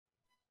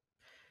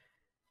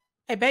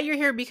I bet you're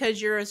here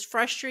because you're as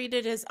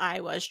frustrated as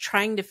I was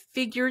trying to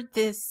figure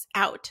this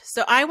out.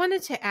 So I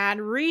wanted to add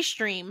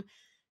Restream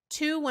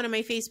to one of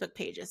my Facebook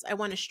pages. I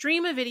want to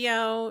stream a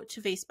video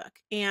to Facebook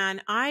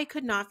and I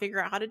could not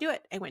figure out how to do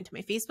it. I went to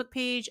my Facebook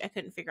page. I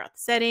couldn't figure out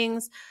the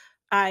settings.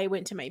 I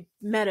went to my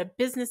Meta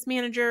Business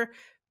Manager.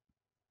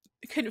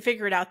 Couldn't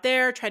figure it out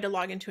there. Tried to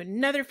log into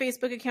another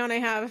Facebook account I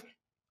have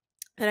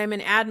that I'm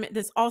an admin.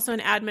 That's also an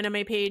admin on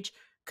my page.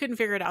 Couldn't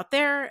figure it out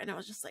there. And I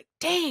was just like,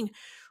 dang,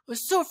 I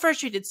was so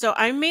frustrated. So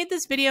I made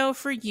this video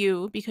for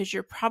you because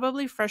you're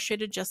probably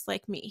frustrated just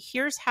like me.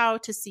 Here's how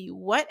to see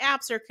what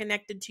apps are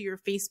connected to your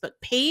Facebook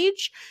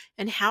page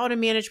and how to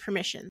manage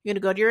permissions. You're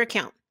going to go to your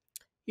account.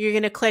 You're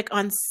going to click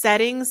on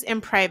settings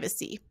and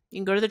privacy. You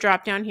can go to the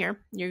drop down here.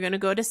 You're going to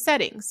go to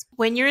settings.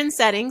 When you're in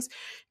settings,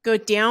 go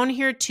down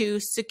here to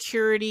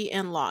security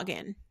and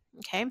login.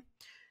 Okay.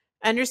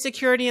 Under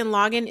security and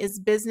login is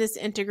business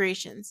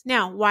integrations.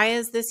 Now, why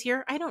is this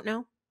here? I don't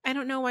know. I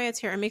don't know why it's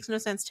here. It makes no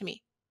sense to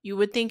me. You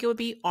would think it would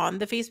be on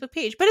the Facebook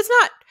page, but it's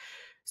not.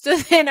 So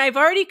then I've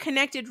already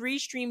connected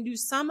Restream to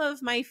some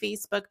of my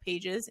Facebook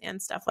pages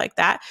and stuff like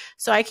that.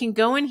 So I can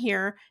go in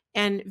here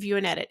and view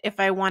and edit. If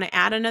I want to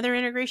add another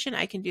integration,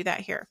 I can do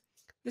that here.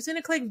 I'm just going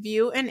to click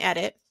view and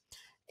edit.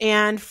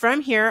 And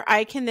from here,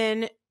 I can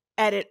then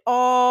edit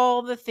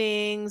all the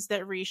things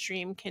that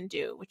Restream can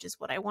do, which is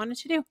what I wanted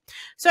to do.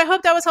 So I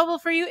hope that was helpful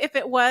for you. If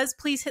it was,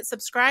 please hit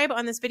subscribe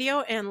on this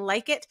video and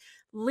like it.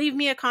 Leave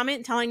me a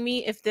comment telling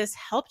me if this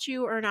helped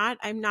you or not.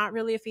 I'm not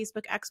really a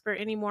Facebook expert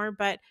anymore,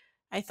 but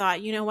I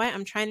thought, you know what?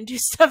 I'm trying to do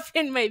stuff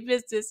in my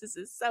business. This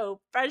is so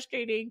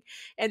frustrating.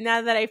 And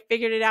now that I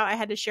figured it out, I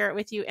had to share it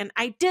with you. And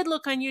I did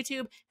look on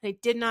YouTube and I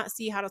did not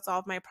see how to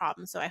solve my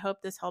problem. So I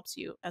hope this helps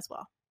you as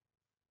well.